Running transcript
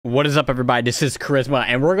What is up, everybody? This is Charisma,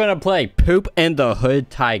 and we're gonna play Poop in the Hood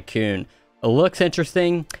Tycoon. It looks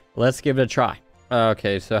interesting. Let's give it a try.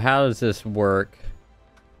 Okay, so how does this work?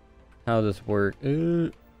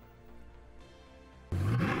 Bugatti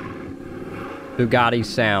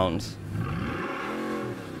sounds.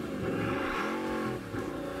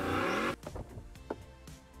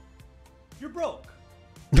 You're broke.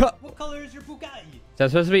 What color is your Bugatti? Is that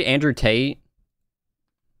supposed to be Andrew Tate?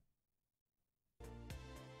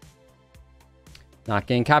 Not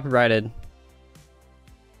getting copyrighted.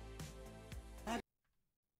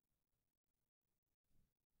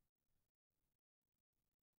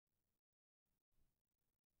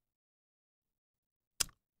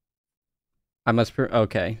 I must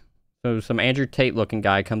okay. So some Andrew Tate looking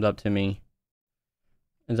guy comes up to me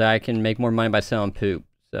and says I can make more money by selling poop.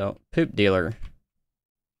 So, poop dealer.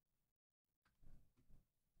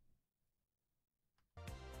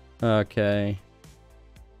 Okay.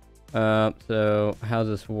 So how does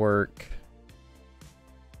this work?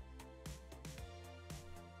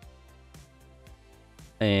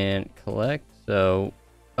 And collect. So,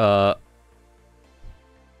 how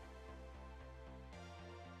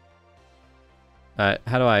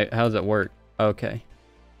does it work? Okay.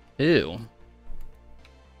 Ew.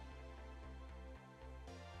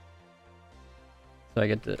 So I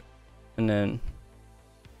get to, and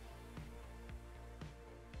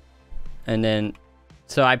then,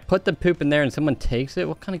 so I put the poop in there and someone takes it?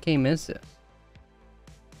 What kind of game is this?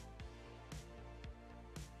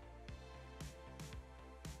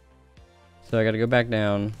 So I gotta go back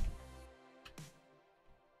down.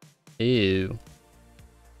 Ew.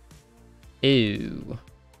 Ew.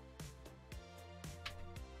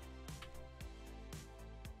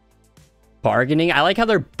 Bargaining? I like how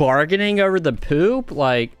they're bargaining over the poop.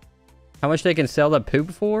 Like, how much they can sell the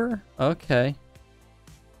poop for? Okay.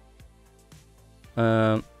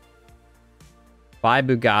 Buy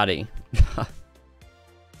Bugatti. So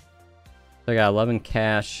I got 11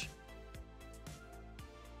 cash.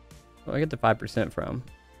 Where do I get the 5% from?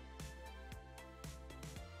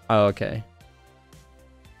 Oh, okay.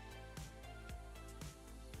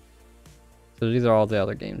 So these are all the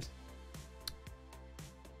other games.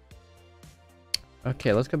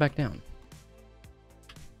 Okay, let's go back down.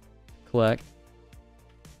 Collect.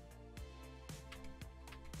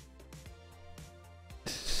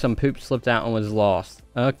 Some poop slipped out and was lost.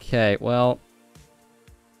 Okay, well,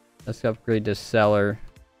 let's upgrade this seller.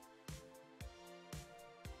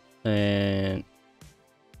 And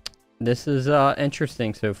this is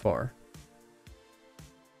interesting so far.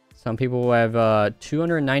 Some people have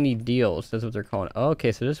 290 deals. That's what they're calling it.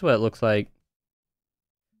 Okay, so this is what it looks like.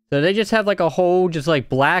 So they just have like a whole just like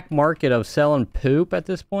black market of selling poop at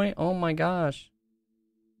this point. Oh my gosh.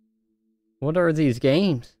 What are these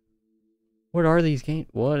games? What are these games?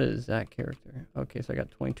 What is that character? Okay, so I got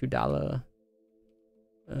 $22.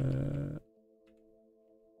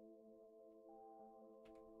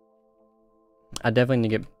 I definitely need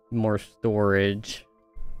to get more storage.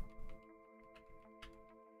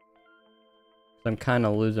 I'm kind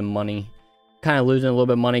of losing money. Kind of losing a little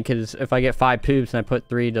bit of money because if I get 5 poops and I put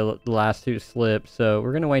 3 to the last 2 slips. So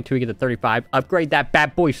we're going to wait until we get to 35. Upgrade that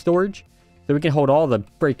bad boy storage so we can hold all the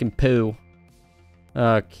freaking poo.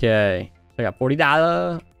 Okay. I got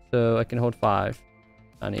 $40, so I can hold 5.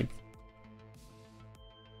 I need.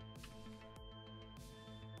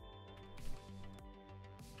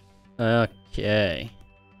 Okay.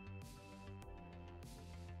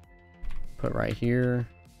 Put right here.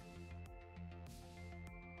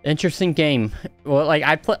 Interesting game. Well,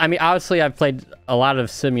 like I mean, obviously I've played a lot of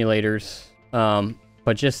simulators,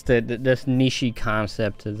 but just this niche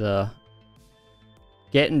concept of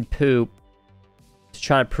getting poop to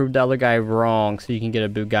try to prove the other guy wrong so you can get a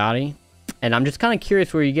Bugatti. And I'm just kind of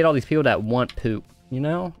curious where you get all these people that want poop, you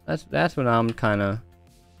know? That's what I'm kind of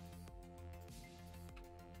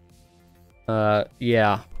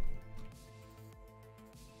yeah.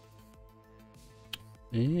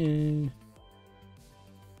 Kind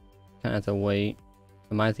of have to wait.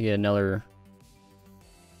 I might have to get another.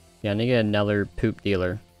 Yeah, I need to get another poop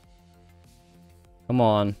dealer. Come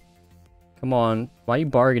on. Come on. Why are you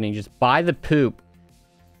bargaining? Just buy the poop.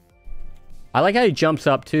 I like how he jumps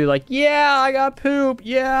up too, like, yeah, I got poop.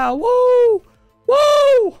 Yeah, woo!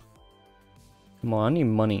 Woo! Come on, I need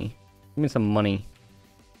money. Give me some money.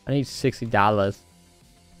 I need $60.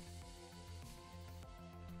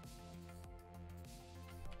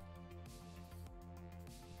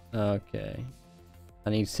 Okay. I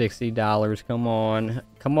need $60. Come on.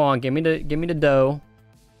 Come on, give me the dough.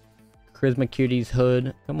 Charisma Cutie's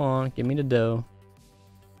hood. Come on, give me the dough.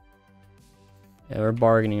 Yeah, we're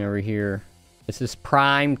bargaining over here. This is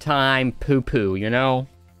prime time poo-poo, you know?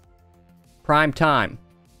 Prime time.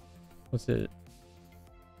 What's it?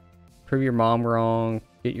 Prove your mom wrong.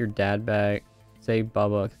 Get your dad back. Save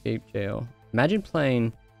Bubba. Escape jail. Imagine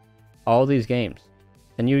playing all these games.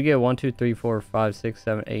 And you get 1, 2, 3, 4, 5, 6,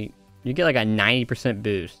 7, 8. You get like a 90%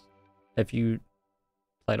 boost if you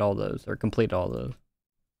played all those or complete all those.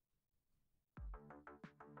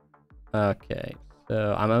 Okay.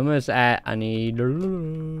 So I'm almost at, I need...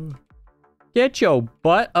 Get your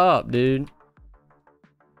butt up, dude.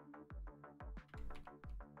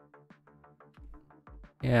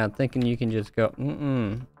 Yeah, I'm thinking you can just go,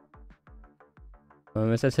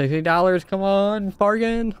 Almost at $60. Come on,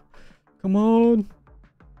 bargain. Come on.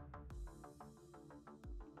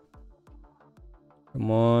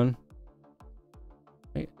 Come on.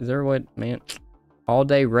 Wait, is there what, man? All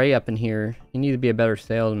day Ray up in here. You need to be a better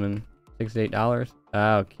salesman. $68.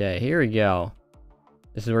 Okay, here we go.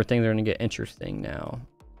 This is where things are going to get interesting now.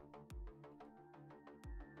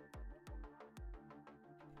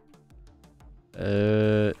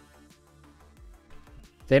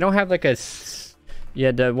 They don't have like a...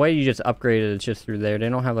 Yeah, the way you just upgrade it is just through there. They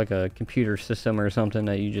don't have like a computer system or something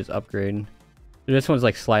that you just upgrade. This one's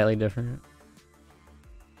like slightly different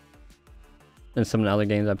than some of the other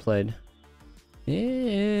games I played.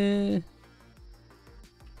 Yeah.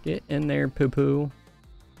 Get in there, poo-poo.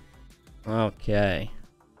 Okay.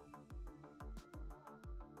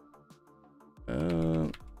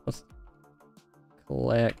 Let's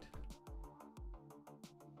collect.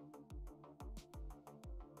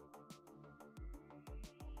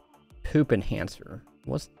 Poop enhancer.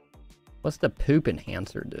 What's the poop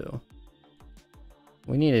enhancer do?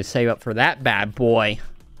 We need to save up for that bad boy.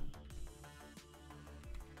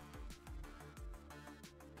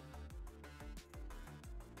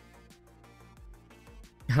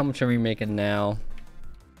 How much are we making now?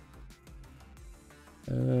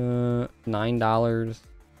 $9.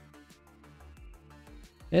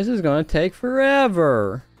 This is gonna take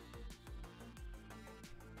forever.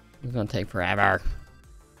 It's gonna take forever.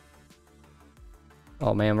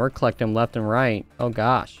 Oh man, we're collecting left and right. Oh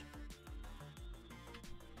gosh.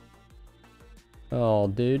 Oh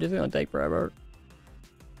dude, this is gonna take forever.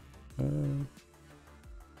 No,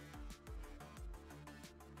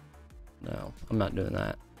 I'm not doing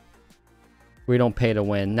that. We don't pay to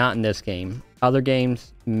win. Not in this game. Other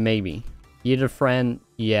games, maybe. Eat a friend,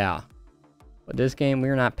 yeah. But this game,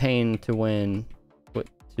 we're not paying to win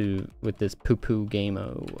with this poo-poo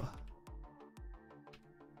game-o.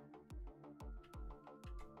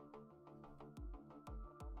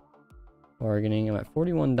 Bargaining, I'm at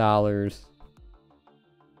 $41.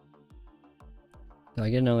 Do I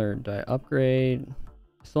get another, do I upgrade?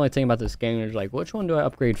 It's the only thing about this game is like, which one do I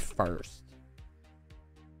upgrade first?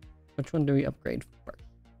 Which one do we upgrade first?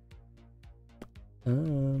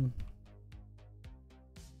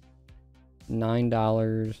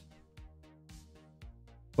 $9.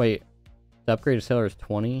 Wait, the upgraded seller is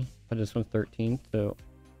 20, but this one's 13, so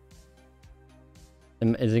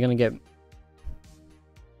is it gonna get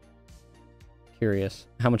curious?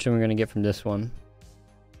 How much are we gonna get from this one?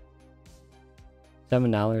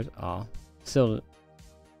 $7. Oh, still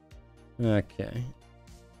okay.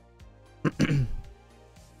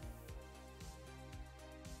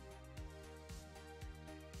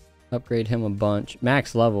 Upgrade him a bunch.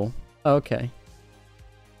 Max level. Okay.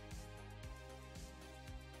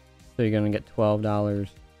 So you're gonna get $12.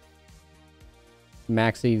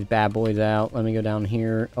 Max these bad boys out. Let me go down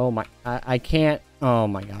here. Oh my, I can't. Oh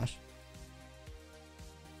my gosh.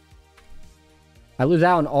 I lose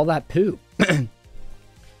out on all that poop.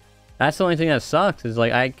 That's the only thing that sucks, is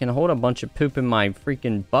like I can hold a bunch of poop in my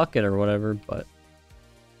freaking bucket or whatever, but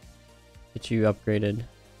get you upgraded.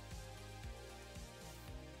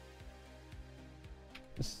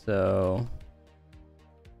 So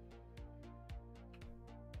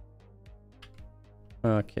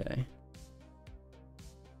okay.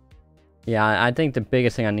 Yeah, I think the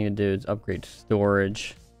biggest thing I need to do is upgrade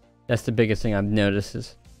storage. That's the biggest thing I've noticed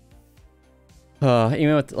is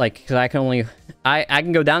even with like, because I can only I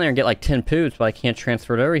can go down there and get like 10 poops, but I can't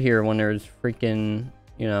transfer it over here when there's freaking,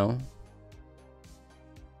 you know.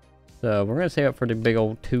 So we're gonna save up for the big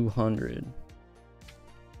old 200.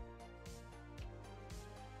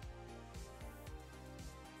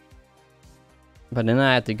 But then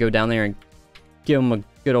I have to go down there and give them a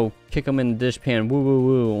good old kick them in the dishpan. Woo woo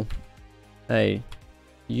woo. Hey,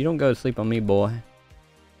 you don't go to sleep on me, boy.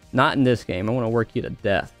 Not in this game. I want to work you to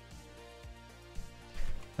death.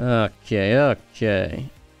 Okay, okay.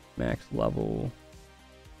 Max level.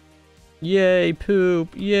 Yay, poop.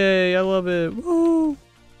 Yay, I love it. Woo.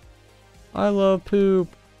 I love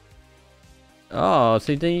poop. Oh,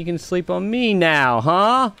 so you think you can sleep on me now,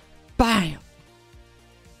 huh? Bam!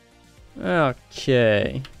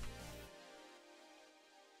 Okay.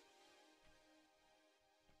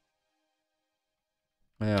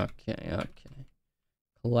 Okay.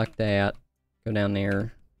 Collect that. Go down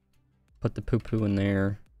there. Put the poo-poo in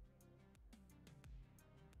there.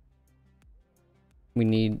 We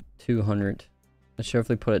need 200. Let's show if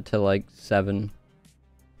we put it to like 7.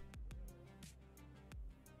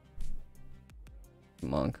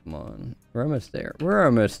 Come on. We're almost there.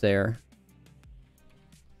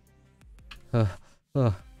 Ugh.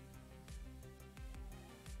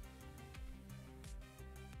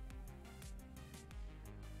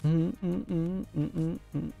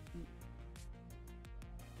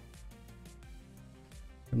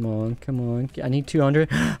 Come on. I need 200.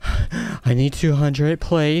 I need 200,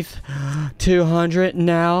 please. 200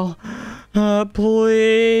 now.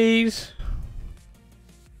 Please.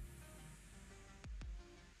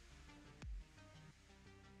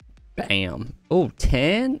 Bam. Oh,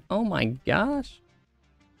 10? Oh my gosh.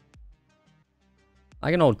 I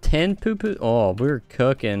can hold 10 poo-poo. Oh, we're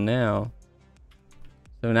cooking now.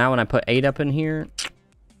 So now when I put 8 up in here.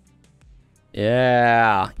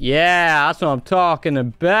 Yeah, that's what I'm talking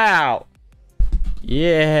about.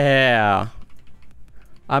 Yeah.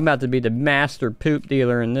 I'm about to be the master poop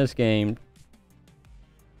dealer in this game.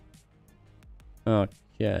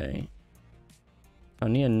 Okay. I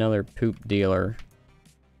need another poop dealer.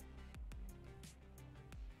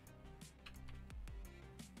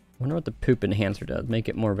 I wonder what the poop enhancer does. Make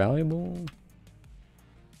it more valuable?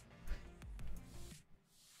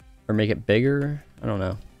 Or make it bigger? I don't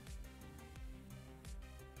know.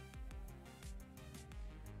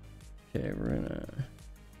 Okay, we're gonna...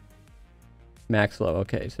 Max low.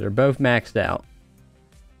 Okay, so they're both maxed out.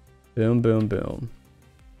 Boom.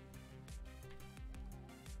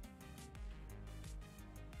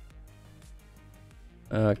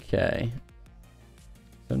 Okay.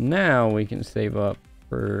 So now we can save up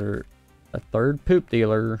for a third poop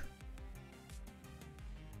dealer.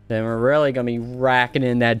 Then we're really gonna be racking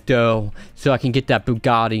in that dough so I can get that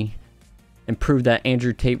Bugatti and prove that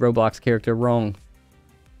Andrew Tate Roblox character wrong.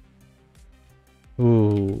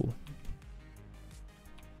 Ooh.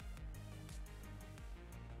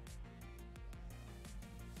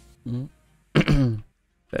 Boom.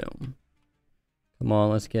 Come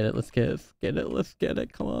on, let's get it.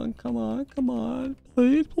 Come on.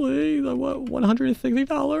 Please. I want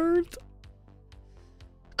 $160.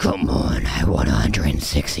 Come on, I want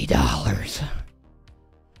 $160.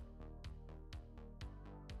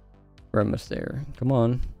 We're almost there. Come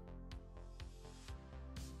on.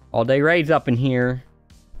 All day raids up in here.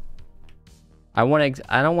 I don't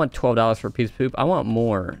want $12 for a piece of poop. I want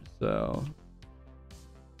more, so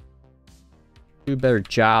do a better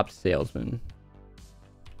job, salesman.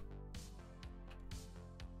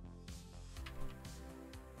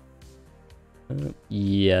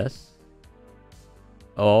 Yes.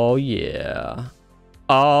 Oh yeah.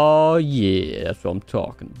 That's what I'm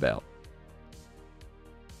talking about.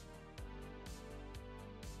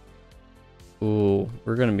 Ooh,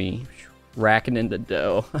 we're gonna be racking in the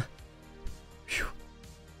dough.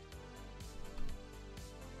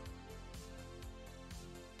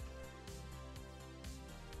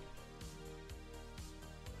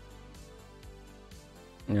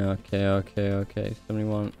 Okay. Somebody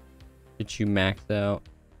want to get you maxed out.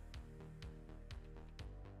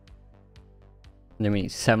 And then we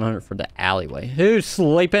need 700 for the alleyway. Who's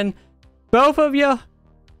sleeping? Both of you?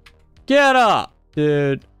 Get up,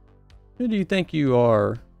 dude. Who do you think you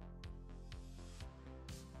are?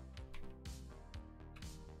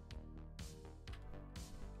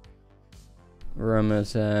 Where am I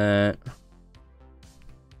at?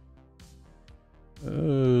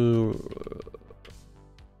 Ooh.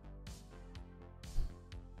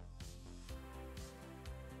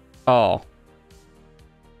 Oh,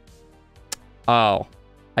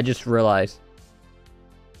 I just realized.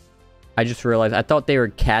 I thought they were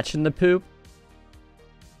catching the poop.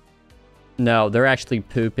 No, they're actually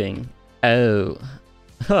pooping. Oh.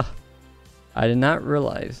 Huh. I did not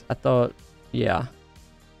realize. I thought, yeah.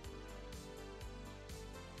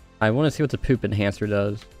 I want to see what the poop enhancer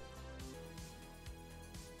does.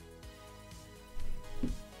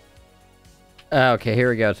 Okay, here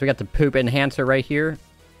we go. So we got the poop enhancer right here.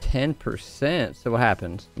 10%. So what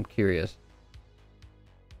happens? I'm curious.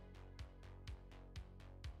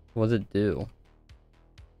 What does it do?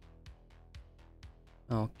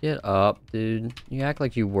 Oh, get up, dude. You act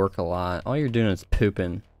like you work a lot. All you're doing is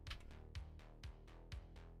pooping.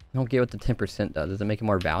 I don't get what the 10% does. Does it make it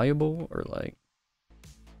more valuable? Or like...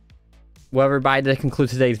 well, everybody, that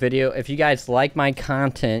concludes today's video. If you guys like my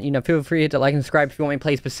content, you know, feel free to like and subscribe. If you want me to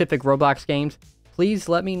play specific Roblox games, please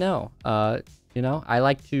let me know. You know, I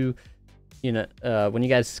like to, you know, when you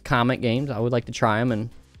guys comment games, I would like to try them and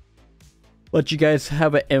let you guys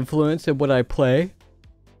have an influence in what I play.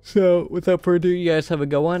 So, without further ado, you guys have a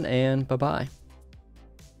good one, and bye-bye.